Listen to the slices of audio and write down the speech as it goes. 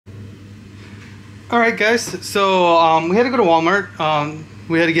All right, guys. So we had to go to Walmart.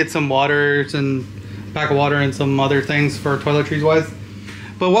 We had to get some waters and a pack of water and some other things for toiletries wise.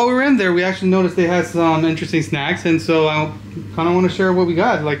 But while we were in there, we actually noticed they had some interesting snacks, and so I kind of want to share what we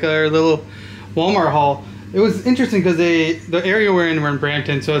got, like our little Walmart haul. It was interesting because the area we're in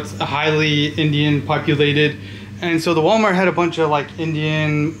Brampton, so it's a highly Indian populated, and so the Walmart had a bunch of like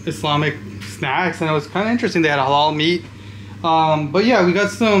Indian Islamic snacks, and it was kind of interesting. They had halal meat. But yeah, we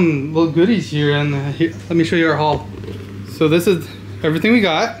got some little goodies here, and here, let me show you our haul. So this is everything we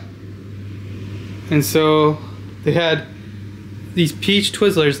got, and so they had these peach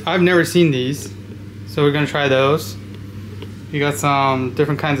Twizzlers. I've never seen these, so we're gonna try those. You got some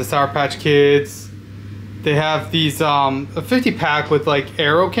different kinds of Sour Patch Kids. They have these a 50 pack with like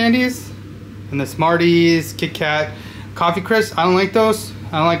Aero candies, and the Smarties, Kit Kat, Coffee Crisp. I don't like those.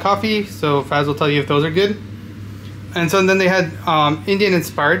 I don't like coffee, so Faz will tell you if those are good. And so then they had Indian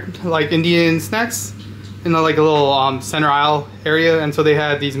inspired, like Indian snacks in the, like a little center aisle area. And so they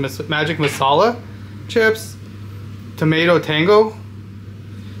had these magic masala chips, tomato tango,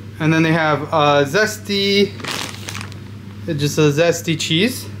 and then they have zesty, just a zesty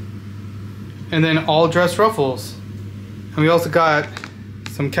cheese, and then all dressed ruffles. And we also got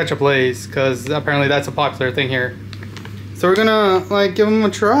some ketchup lays because apparently that's a popular thing here. So we're gonna like give them a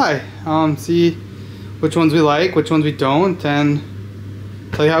try, see which ones we like, which ones we don't, and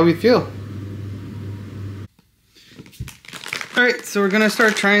tell you how we feel. Alright, so we're gonna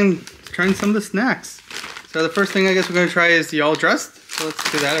start trying some of the snacks. So the first thing I guess we're gonna try is the all dressed. So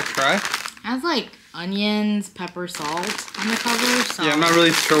let's give that a try. It has like onions, pepper, salt on the cover. So yeah, I'm not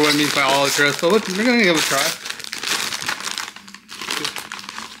really sure what it means by all dressed, but we're gonna give it a try.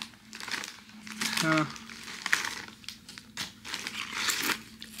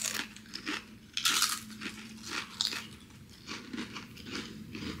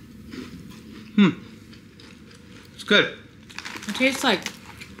 It's good. It tastes like,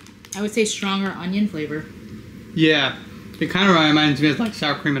 I would say, stronger onion flavor. Yeah, it kind of reminds me of like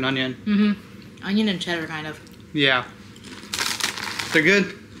sour cream and onion. Mm-hmm. Onion and cheddar, kind of. Yeah. They're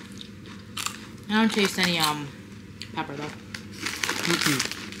good. I don't taste any pepper though.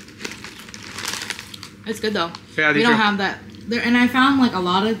 It's good though. Yeah, we don't have that there, and I found like a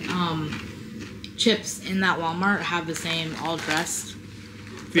lot of chips in that Walmart have the same all dressed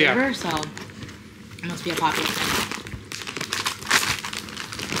flavor, yeah. So it must be a popular thing.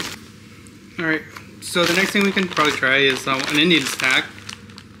 Alright, so the next thing we can probably try is an Indian snack.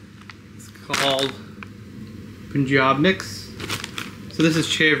 It's called Punjab Mix. So this is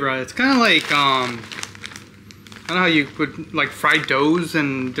chevra. It's kind of like, I don't know how you would, like fried doughs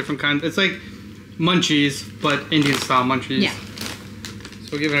and different kinds. It's like munchies, but Indian style munchies. Yeah.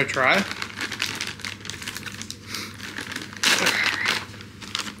 So we'll give it a try.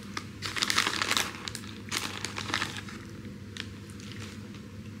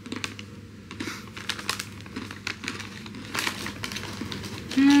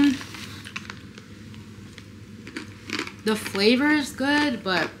 The flavor is good,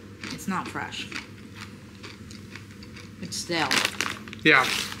 but it's not fresh. It's stale. Yeah.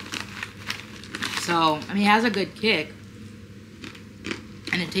 So, I mean, it has a good kick.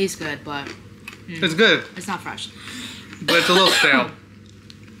 And it tastes good, but it's good. It's not fresh. But it's a little stale.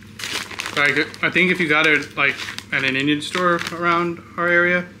 Like, I think if you got it like at an Indian store around our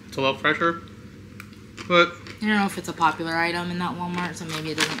area, it's a little fresher. But I don't know if it's a popular item in that Walmart, so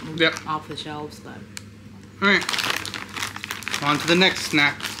maybe it doesn't move off the shelves, but... Alright. On to the next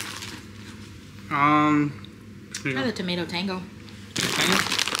snack. Try the tomato tango.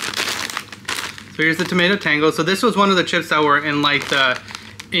 So here's the tomato tango. So this was one of the chips that were in like the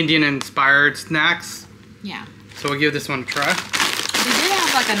Indian inspired snacks. Yeah. So we'll give this one a try. They did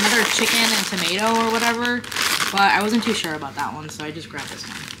have like another chicken and tomato or whatever, but I wasn't too sure about that one, so I just grabbed this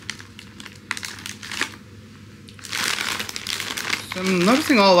one. So I'm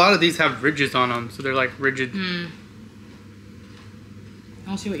noticing a lot of these have ridges on them, so they're like rigid.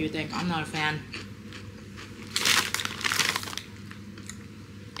 I'll see what you think. I'm not a fan.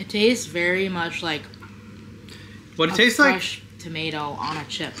 It tastes very much like what it tastes like? Fresh tomato on a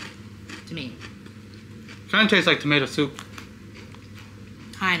chip, to me. Kind of tastes like tomato soup.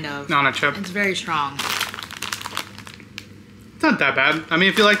 Kind of. On a chip. It's very strong. It's not that bad. I mean,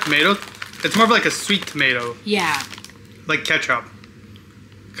 if you like tomatoes, it's more of like a sweet tomato. Yeah. Like ketchup.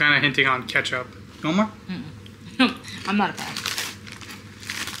 Kind of hinting on ketchup. No more? I'm not a fan.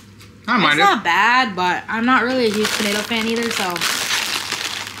 I don't mind it. It's not bad, but I'm not really a huge tomato fan either, so...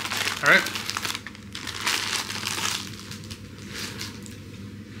 Alright.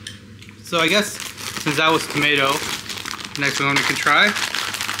 So I guess, since that was tomato, the next one we can try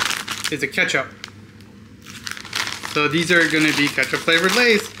is a ketchup. So these are gonna be ketchup flavored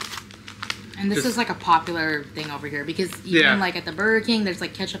Lay's. And this is like a popular thing over here because even like at the Burger King, there's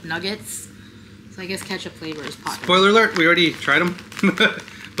like ketchup nuggets. So I guess ketchup flavor is popular. Spoiler alert, we already tried them. But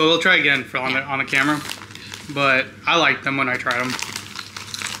we'll try again on the camera. But I liked them when I tried them.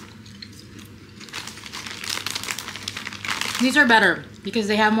 These are better because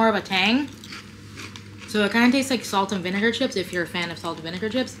they have more of a tang. So it kind of tastes like salt and vinegar chips if you're a fan of salt and vinegar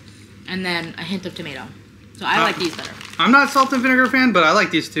chips. And then a hint of tomato. So I like these better. I'm not a salt and vinegar fan, but I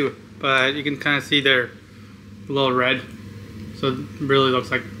like these too. But you can kind of see they're a little red. So it really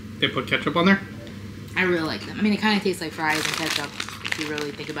looks like they put ketchup on there. I really like them. I mean, it kind of tastes like fries and ketchup if you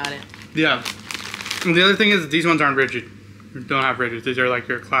really think about it. Yeah. And the other thing is these ones aren't rigid. Don't have rigid. These are like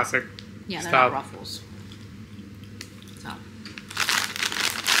your classic Yeah, they're style. not ruffles. So.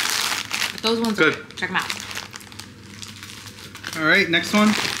 But those ones Good. are good. Check them out. All right, next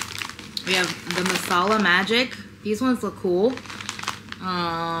one. We have the Masala Magic. These ones look cool.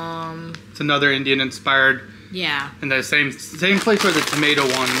 It's another Indian-inspired. Yeah. And the same place where the tomato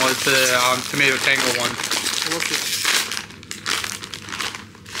one was the tomato tango one. So we'll see.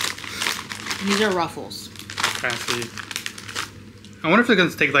 And these are ruffles. Kind of see. I wonder if it's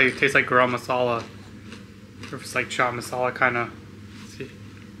gonna taste like garam masala, or if it's like chaat masala kind of. See.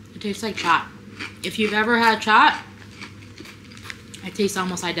 It tastes like chaat. If you've ever had chaat, it tastes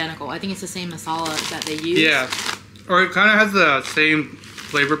almost identical. I think it's the same masala that they use. Yeah, or it kind of has the same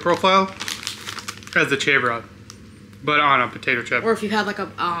flavor profile as the chevra, but on a potato chip. Or if you've had like a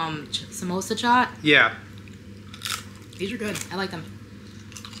samosa chaat. Yeah. These are good. I like them.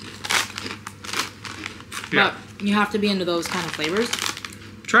 Yeah. But you have to be into those kind of flavors.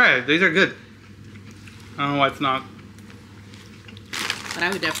 Try it. These are good. I don't know why it's not. But I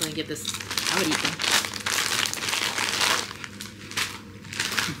would definitely get this. I would eat them.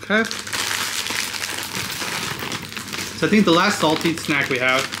 Okay. So I think the last salty snack we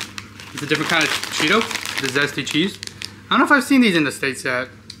have is a different kind of Cheeto, the zesty cheese. I don't know if I've seen these in the States yet.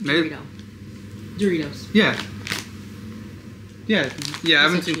 Maybe. Doritos. Yeah. Yeah, I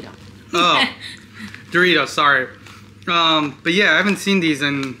haven't seen. Cheeto. Oh, Doritos. Sorry. But yeah, I haven't seen these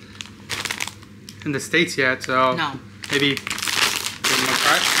in the States yet, so No. maybe give them a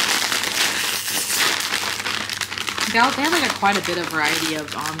try. They have like quite a bit of variety of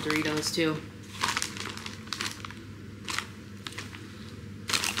Doritos too.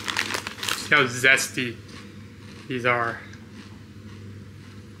 See how zesty these are.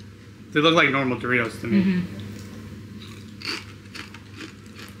 They look like normal Doritos to me. Mm-hmm.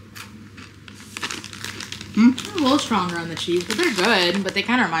 They're a little stronger on the cheese, but they're good. But they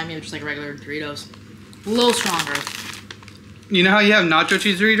kind of remind me of just like regular Doritos. A little stronger. You know how you have nacho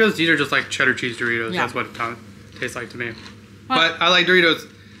cheese Doritos? These are just like cheddar cheese Doritos. Yeah. That's what it tastes like to me. But I like Doritos.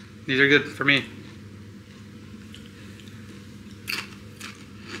 These are good for me.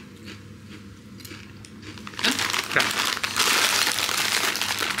 Okay.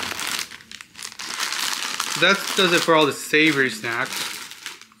 So that does it for all the savory snacks.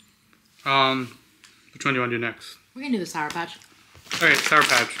 Which one do you want to do next? We're gonna do the Sour Patch. Alright, Sour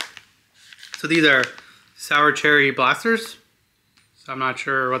Patch. So these are sour cherry blasters. So I'm not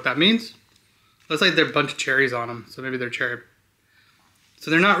sure what that means. Looks like there are a bunch of cherries on them, so maybe they're cherry. So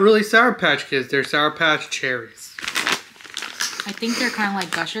they're not really Sour Patch Kids, they're Sour Patch Cherries. I think they're kind of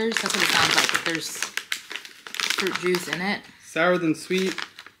like gushers. That's what it sounds like. If there's fruit juice in it. Sour than sweet.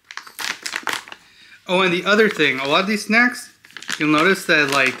 Oh, and the other thing, a lot of these snacks, you'll notice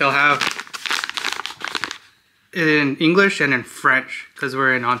that like they'll have in English and in French, because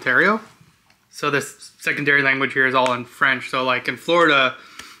we're in Ontario. So this secondary language here is all in French. So like in Florida,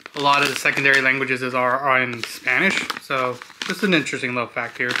 a lot of the secondary languages are in Spanish. So just an interesting little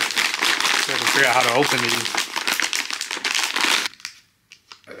fact here. We have to figure out how to open these.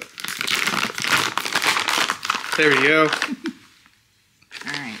 There we go.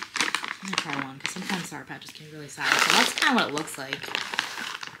 Alright. I'm gonna try one, because sometimes Sour Patches can be really sour. So that's kind of what it looks like.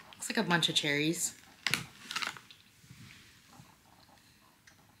 Looks like a bunch of cherries.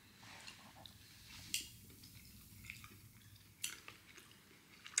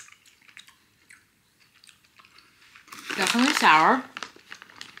 Definitely sour.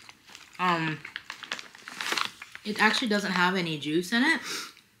 It actually doesn't have any juice in it.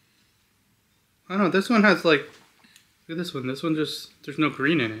 I don't know, this one has like, look at this one. This one just, there's no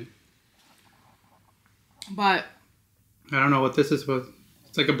green in it. But I don't know what this is, but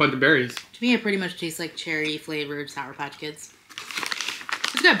it's like a bunch of berries. to me, it pretty much tastes like cherry flavored Sour Patch Kids.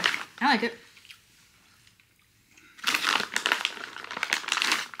 It's good. I like it.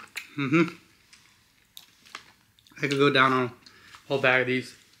 Mm-hmm. I could go down on a whole bag of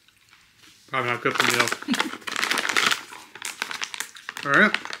these. Probably not good for me though. All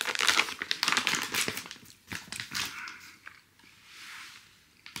right.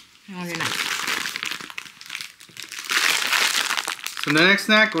 Oh, you're not. So the next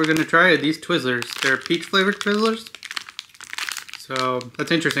snack we're gonna try are these Twizzlers. They're peach flavored Twizzlers. So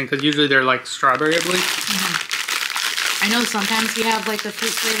that's interesting because usually they're like strawberry, I believe. I know sometimes we have like the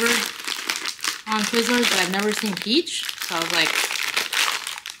fruit flavored on Twizzlers, but I've never seen peach. So I was like,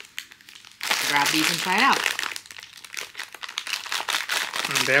 grab these and try it out.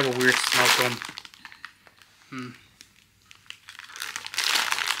 They have a weird smell to them.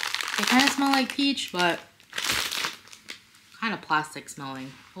 They kind of smell like peach, but kind of plastic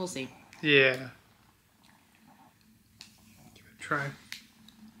smelling. We'll see. Yeah. Give it a try.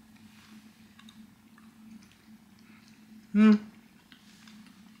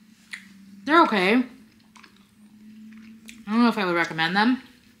 They're okay. I don't know if I would recommend them.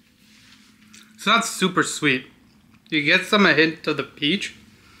 It's not super sweet. You get some a hint of the peach,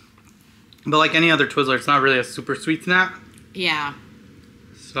 but like any other Twizzler, it's not really a super sweet snack. Yeah.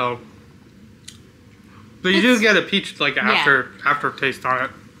 So, but you do get a peach like after taste on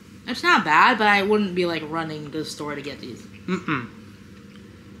it. It's not bad, but I wouldn't be like running to the store to get these. I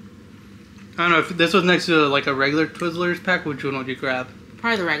don't know if this was next to like a regular Twizzlers pack. Which one would you grab?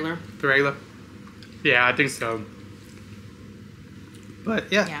 Probably the regular. The regular. Yeah, I think so.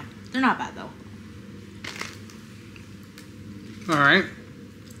 But yeah. Yeah, they're not bad though. All right.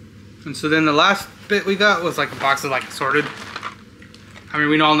 And so then the last bit we got was like a box of like assorted. I mean,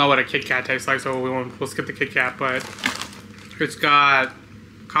 we all know what a Kit Kat tastes like, so we'll skip the Kit Kat, but it's got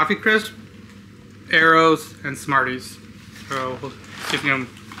Coffee Crisp, Arrows, and Smarties. So we'll see if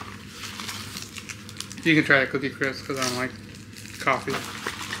you can try the Cookie Crisp because I don't like coffee.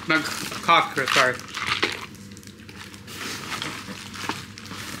 Not Coffee Crisp, sorry.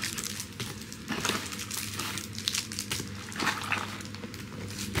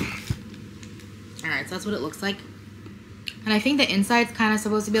 Alright, so that's what it looks like. And I think the inside's kind of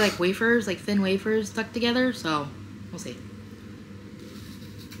supposed to be like wafers, like thin wafers stuck together, so we'll see.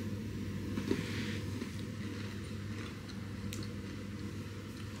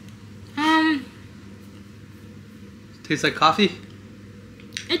 Tastes like coffee?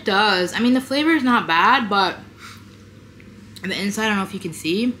 It does. I mean, the flavor is not bad, but the inside, I don't know if you can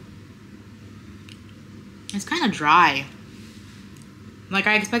see. It's kind of dry. Like,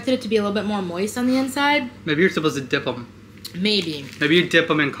 I expected it to be a little bit more moist on the inside. Maybe you're supposed to dip them. Maybe. Maybe you dip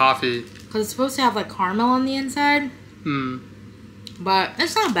them in coffee. Because it's supposed to have, like, caramel on the inside. But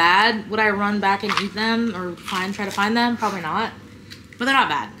it's not bad. Would I run back and eat them or try to find them? Probably not. But they're not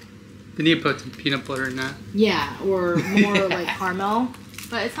bad. They need to put some peanut butter in that. Yeah, or more like caramel.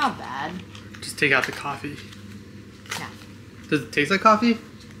 But it's not bad. Just take out the coffee. Yeah. Does it taste like coffee?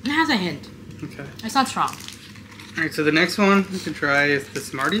 It has a hint. Okay. It's not strong. Alright, so the next one you can try is the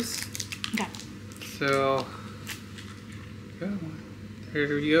Smarties. Okay. So, there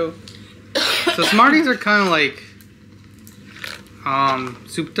we go. So Smarties are kind of like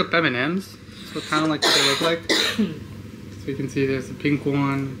souped up M&Ms. So kind of like what they look like. So you can see there's a pink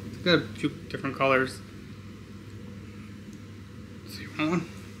one. It's got a few different colors. So you want one?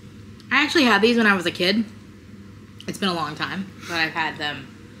 I actually had these when I was a kid. It's been a long time, but I've had them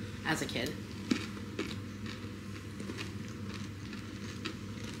as a kid.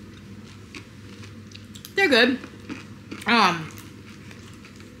 They're good. I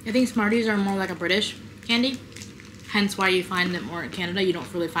think Smarties are more like a British candy. Hence why you find them more in Canada. You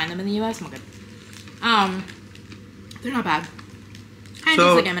don't really find them in the US. I'm good. They're not bad. Kind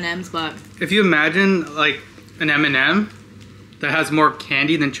of taste like M&Ms, but... If you imagine like an M&M that has more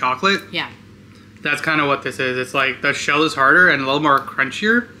candy than chocolate. Yeah. That's kind of what this is. It's like the shell is harder and a little more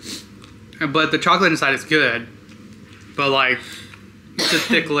crunchier. But the chocolate inside is good. But like, it's a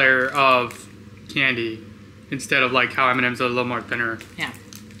thick layer of candy instead of like how M&M's are a little more thinner. Yeah.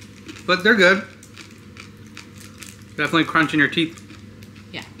 But they're good. Definitely crunch in your teeth.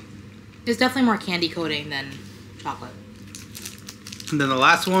 Yeah. It's definitely more candy coating than chocolate. And then the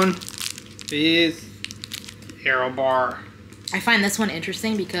last one is Aero Bar. I find this one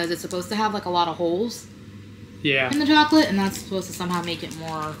interesting because it's supposed to have like a lot of holes in the chocolate, and that's supposed to somehow make it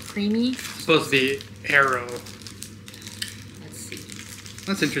more creamy. It's supposed to be Aero. Let's see.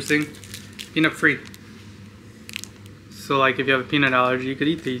 That's interesting. Peanut free. So like if you have a peanut allergy, you could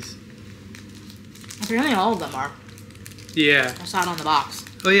eat these. Apparently all of them are. Yeah. I saw it on the box.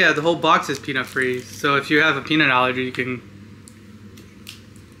 Oh yeah, the whole box is peanut free. So if you have a peanut allergy, you can...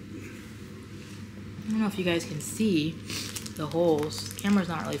 I don't know if you guys can see the holes. The camera's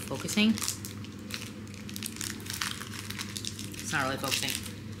not really focusing. It's not really focusing.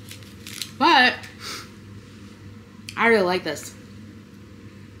 But I really like this.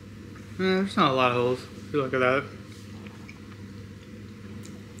 There's not a lot of holes. If you look at that.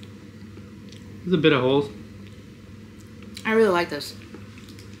 There's a bit of holes. I really like this.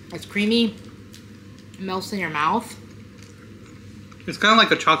 It's creamy. It melts in your mouth. It's kind of like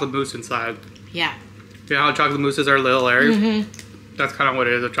a chocolate mousse inside. Yeah. You know how chocolate mousses are little layers? Mm-hmm. That's kind of what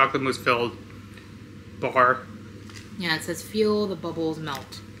it is. A chocolate mousse filled bar. Yeah, it says feel the bubbles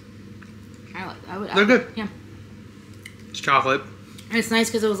melt. They're good. Yeah. It's chocolate. And it's nice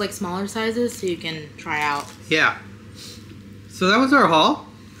because it was like smaller sizes, so you can try out. Yeah. So that was our haul.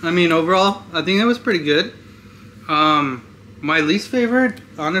 I mean, overall, I think it was pretty good. My least favorite,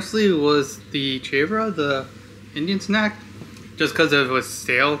 honestly, was the chevra, the Indian snack. Just because it was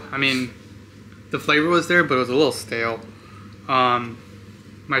stale. I mean, the flavor was there, but it was a little stale.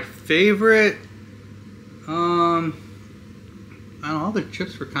 My favorite, I don't know, all the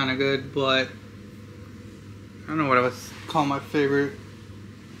chips were kind of good, but I don't know what I would call my favorite.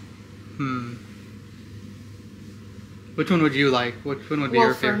 Which one would you like? Which one would be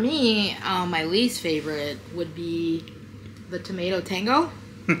your favorite? Well, for me, my least favorite would be the tomato tango.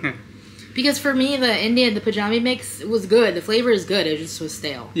 Because for me, the Pajami mix was good. The flavor is good. It just was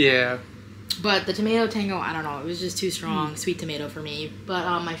stale. Yeah. But the tomato tango, I don't know. It was just too strong. Sweet tomato for me.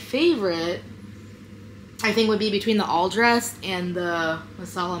 But my favorite, I think, would be between the all dressed and the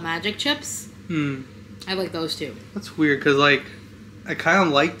masala magic chips. I like those two. That's weird because, like, I kind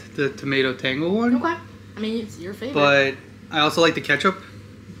of liked the tomato tango one. Okay. I mean, it's your favorite. But I also like the ketchup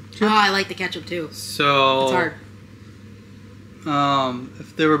chips. Oh, I like the ketchup too. So it's hard.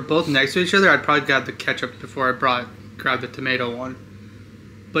 If they were both next to each other, I'd probably grab the ketchup before I grabbed the tomato one.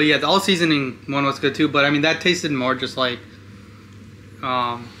 But yeah, the all seasoning one was good too. But I mean, that tasted more just like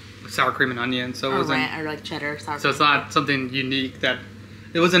sour cream and onion. So it wasn't. Or like cheddar sour. So it's not something unique that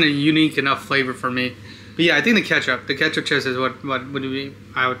it wasn't a unique enough flavor for me. But yeah, I think the ketchup chips is what would be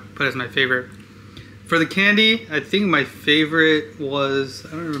I would put as my favorite. For the candy, I think my favorite was,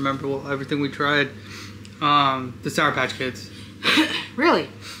 I don't remember everything we tried. The Sour Patch Kids. Really?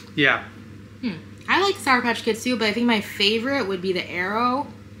 Yeah. I like Sour Patch Kids too, but I think my favorite would be the Arrow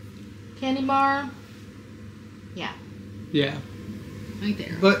candy bar. Yeah. Yeah. I like the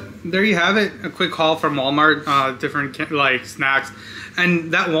Arrow. But there you have it. A quick haul from Walmart. Different like snacks.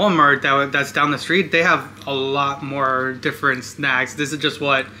 And that Walmart that's down the street, they have a lot more different snacks. This is just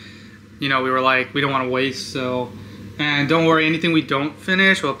what, we were like, we don't want to waste, so. And don't worry, anything we don't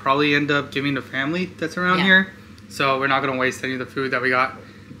finish, we'll probably end up giving to family that's around here. So we're not going to waste any of the food that we got.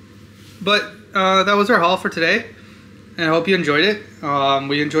 But that was our haul for today. And I hope you enjoyed it.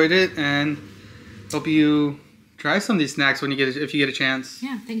 We enjoyed it, and hope you try some of these snacks if you get a chance.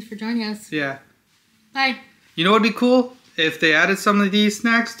 Yeah, thanks for joining us. Yeah. Bye. You know what would be cool? If they added some of these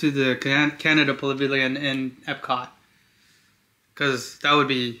snacks to the Canada Pavilion in Epcot. Because that'd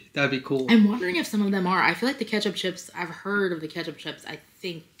be cool. I'm wondering if some of them are. I feel like the ketchup chips, I've heard of the ketchup chips, I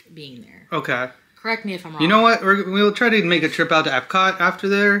think, being there. Okay. Correct me if I'm wrong. You know what? We'll try to make a trip out to Epcot after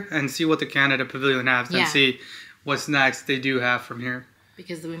there and see what the Canada Pavilion has and see what snacks they do have from here.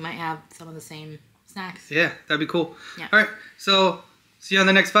 Because we might have some of the same snacks. Yeah, that'd be cool. Yeah. All right. So, see you on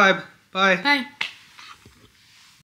the next vibe. Bye. Bye.